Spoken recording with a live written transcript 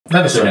な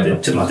んでしょうね。ちょっ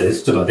と待って、ち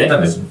ょっと待って。な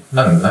んでしょう。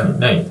何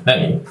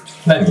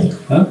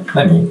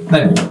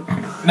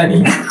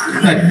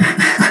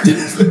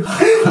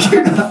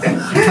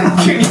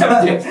急に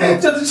やめて。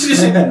ちょっと注意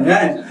して。うわ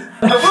ー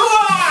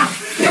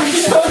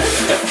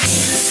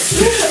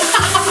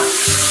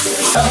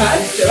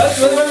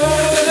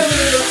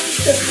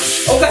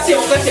おかしい。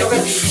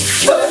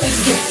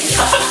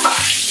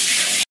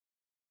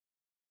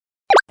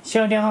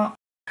終了。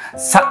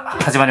さあ、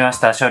始まりまし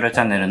た。少量チ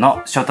ャンネル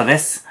の翔太で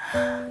す。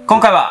今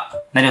回は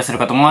何をする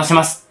かと申し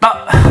ますと、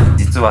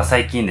実は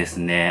最近です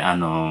ね、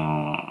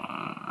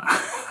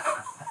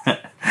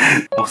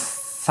おっ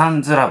さ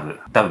んずラブ。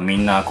多分み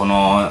んなこ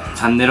の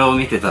チャンネルを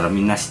見てたら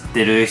みんな知っ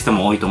てる人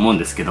も多いと思うん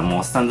ですけども、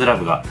おっさんずラ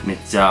ブがめっ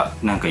ちゃ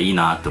なんかいい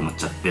なって思っ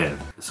ちゃって、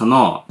そ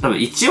の、多分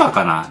1話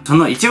かな。そ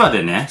の1話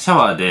でね、シャ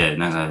ワーで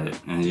なんか、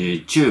チ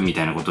ューみ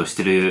たいなことをし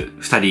てる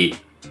2人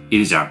い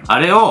るじゃん。あ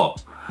れを、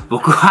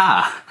僕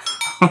は、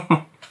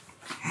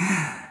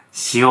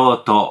しよ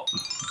うと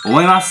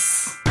思いま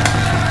す。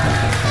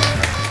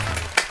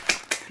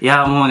い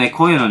やもうね、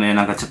こういうのね、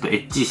なんかちょっとエ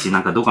ッチいし、な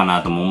んかどうか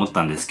なとも思っ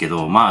たんですけ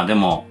ど、まあで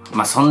も、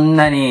まあそん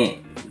な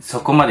に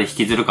そこまで引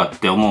きずるかっ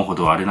て思うほ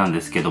どはあれなんで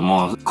すけど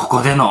も、こ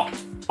こでの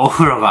お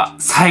風呂が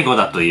最後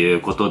だという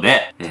こと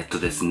で、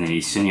ですね、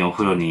一緒にお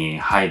風呂に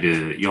入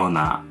るよう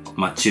な、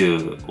まあチ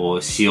ュー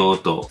をしよう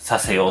と、さ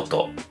せよう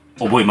と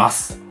思いま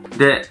す。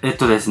で、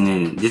です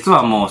ね、実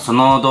はもうそ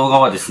の動画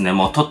はですね、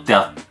もう撮って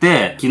あっ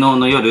て、昨日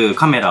の夜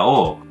カメラ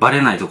をバ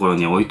レないところ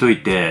に置いと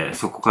いて、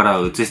そこから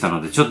映した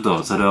ので、ちょっ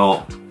とそれ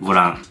をご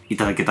覧い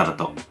ただけたら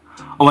と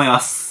思いま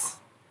す。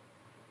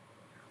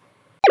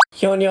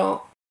ひょに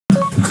ょ。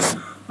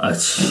あ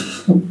ち。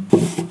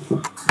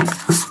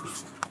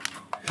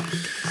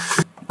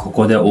こ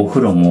こでお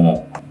風呂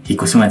も、引っ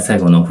越し前最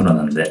後のお風呂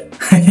なんで、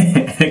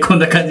こん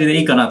な感じで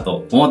いいかな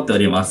と思ってお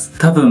ります。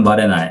多分バ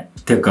レない。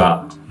て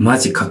か、マ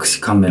ジ隠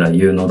しカメラ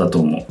有能だと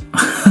思う。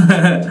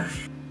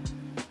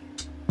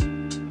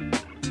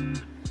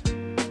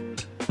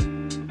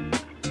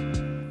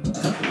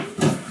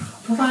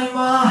ただい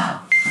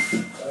ま。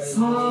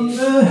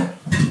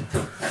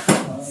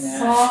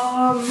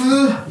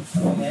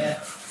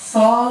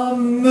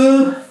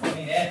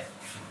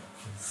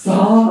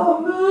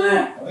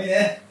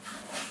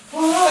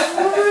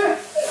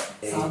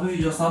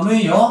寒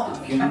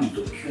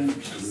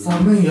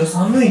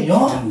い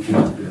よ。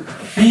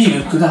ビ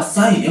ールくだ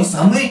さいよ。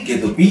寒いけ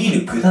どビ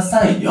ールくだ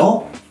さい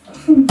よ。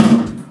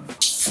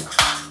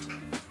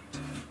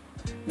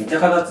めちゃ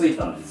肌つい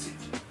たんですよ。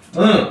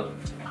うん。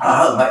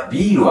ああ、うまい。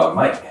ビールはう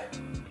まい。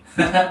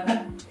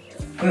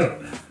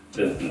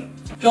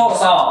今日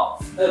さ、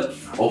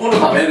お風呂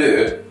ため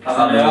る？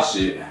ためる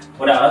し。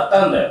俺洗っ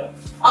たんだよ。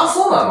あ、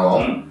そうなの？う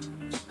ん。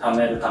た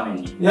めるため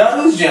に。や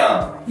るじ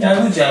ゃん。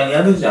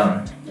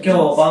今日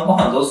晩ご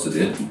飯どうす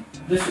る？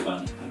どうしようか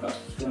ね。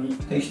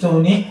適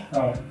当に、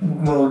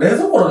もう冷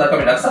蔵庫の中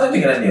身なくさないとい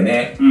けないんだよ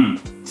ね。うん。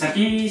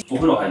先、お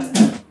風呂入るの。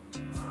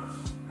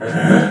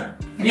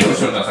いいよ、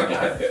後ろから先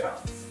入って。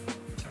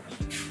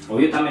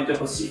お湯溜めて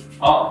ほしい。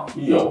あ、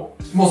いいよ。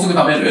もうすぐ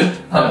食べる？オ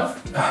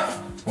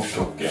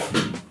ッケー。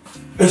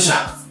よいしょ。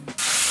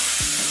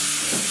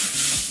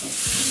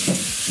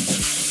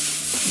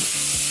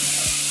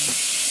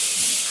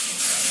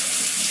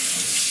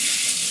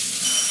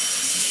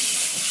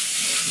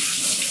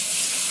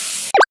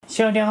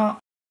終了。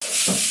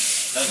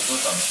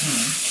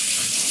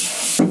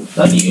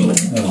何よ。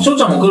翔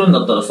ちゃんも来るん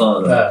だったら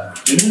さ、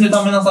自分で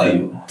食べなさい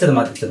よ。ちょっと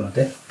待って。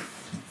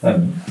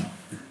何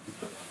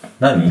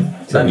なんで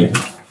閉めんの？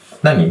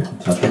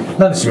ちょっと待って。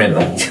なんで閉めん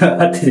の？ちょっと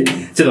待って。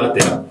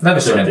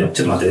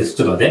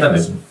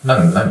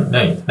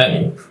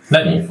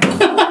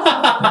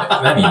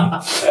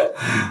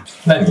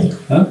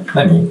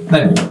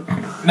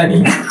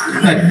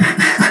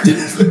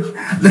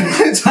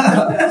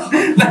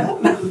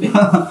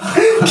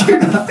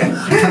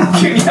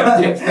急にや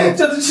めて。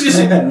ちょっと注意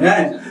して。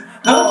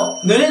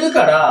濡れる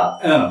か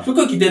ら、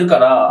服着てるか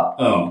ら、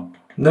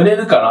濡れ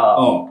るから、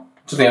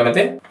ちょっとやめ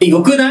て。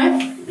よくない？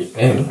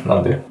な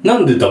んで？な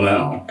んでダメな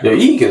の？いや、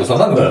いいけどさ、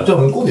なんでじゃあ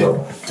向こうでやろ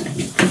う。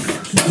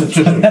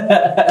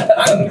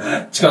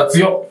力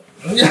強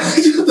っ。いや、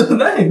ちょっとどう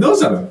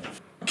したの？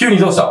急に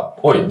どうした？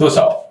おい、どうし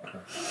た？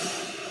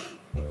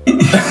分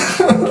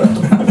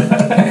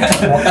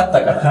かったか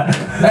ら。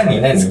何？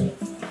やめて。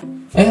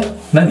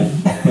何？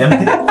やめ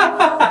て。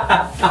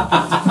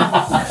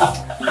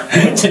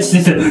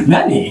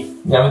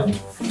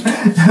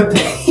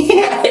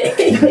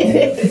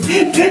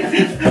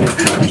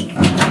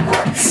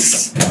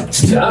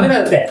ダメ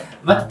だって。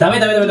待って、ダメ。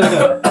ちょ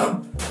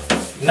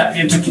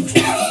っと。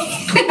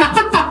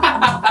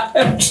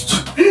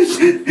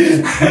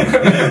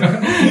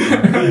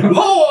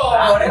もう、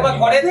俺は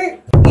これ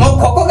で、もう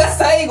ここが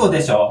最後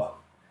でしょ。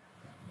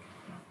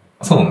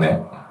そう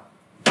ね。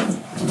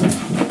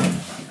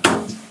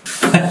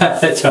こ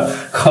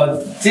っ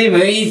ち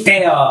向い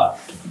てよ。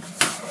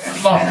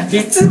もう、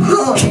いつも。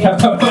待って。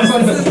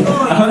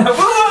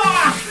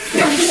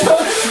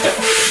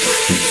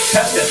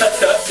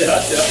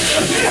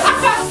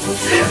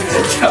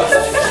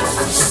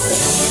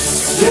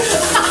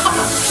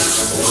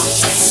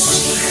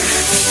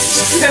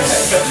お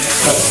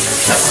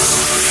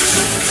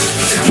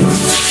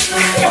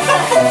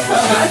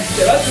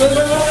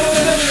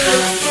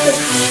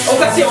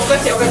かしいおか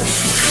しいおかしい。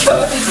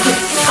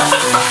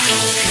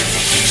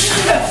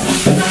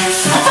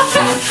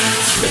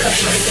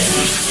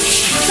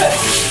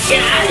いや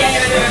いやいや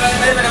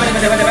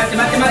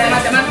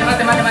待っ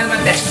て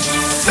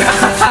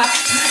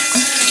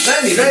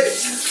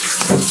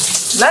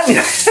何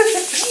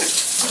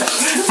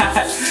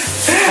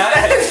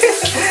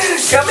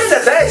カメラ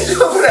大丈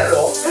夫だ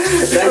ろ。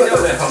大丈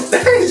夫だよ。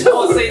大丈夫。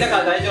防水だか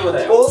ら大丈夫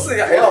だよ。防水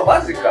や。いやマ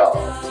ジか。は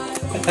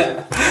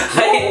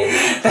い。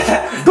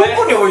ど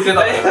こに置いてた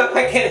の？というわ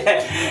けで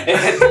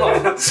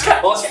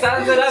おっさ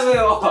んずラブ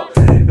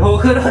をお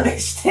風呂で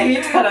してみ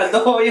たら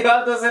どういう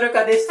アドする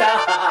かでした。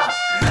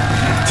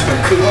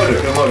曇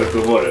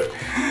る。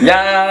い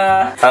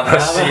やー楽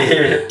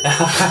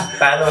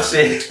しい。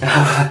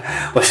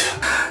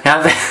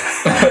やべ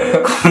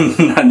こん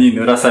なに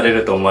濡らされ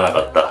ると思わな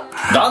かった。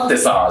だって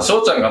さ、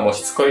翔ちゃんがもう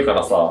しつこいか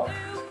らさ。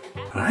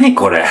何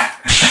これ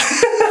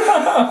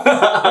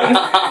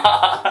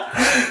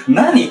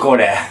何こ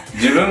れ。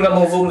自分が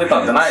望んで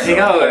たんじゃないの？違う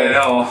よ、で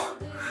も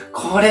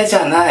これじ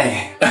ゃない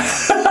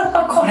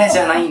これじ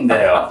ゃないん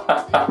だよ。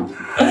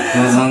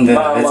望んでる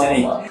別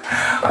に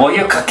お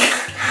湯かけ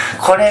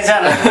これじ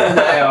ゃないん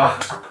だよ。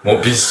も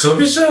うびっしょ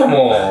びしょよ。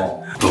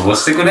もうどう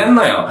してくれん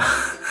のよ。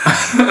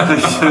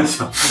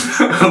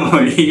も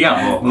ういい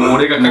や。もう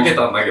俺がかけ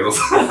たんだけど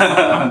さ。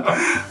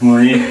も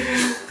ういい。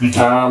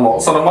ああも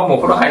うそのままお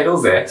風呂入ろ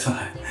うぜ。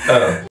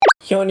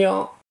ひょに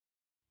ょ。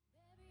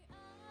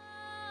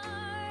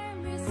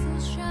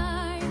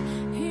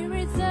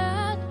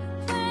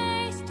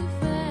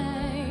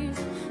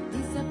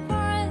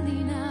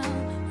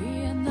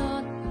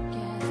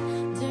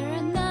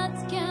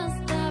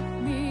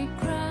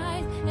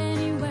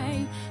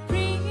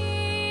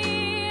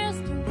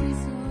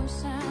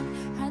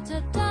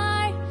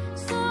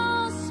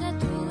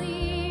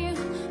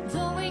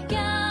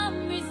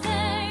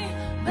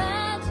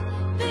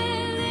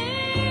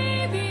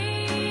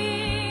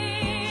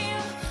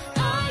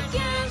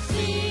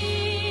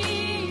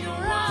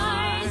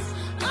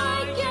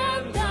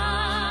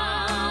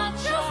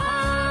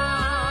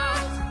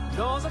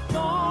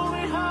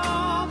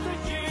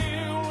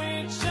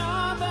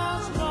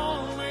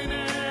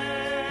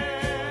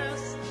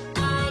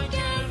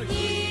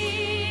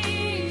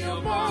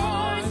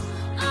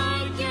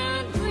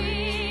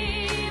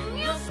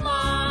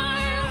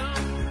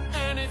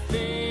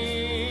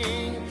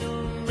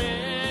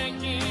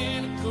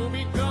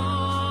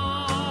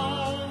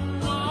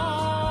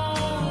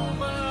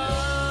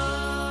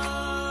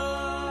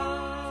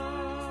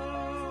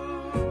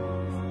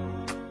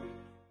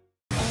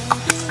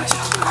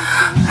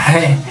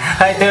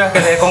はい、というわけ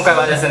で今回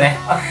はですね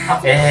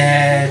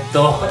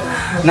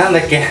なんだ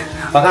っけ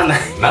わかんない。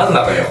なん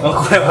なのよ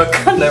これわ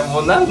かんない。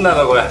もうなんな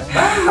のこれ。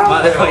ま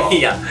あでもい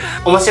いや。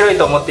面白い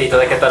と思っていた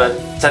だけたらチ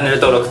ャンネル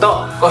登録と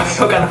高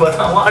評価のボ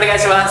タンをお願い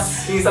しま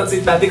す。インスタ、ツイ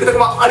ッター、TikTok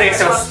もお願い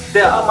します。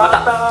ではま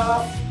た。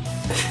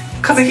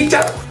風邪ひいち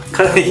ゃう。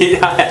風邪ひい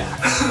ちゃ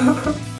う。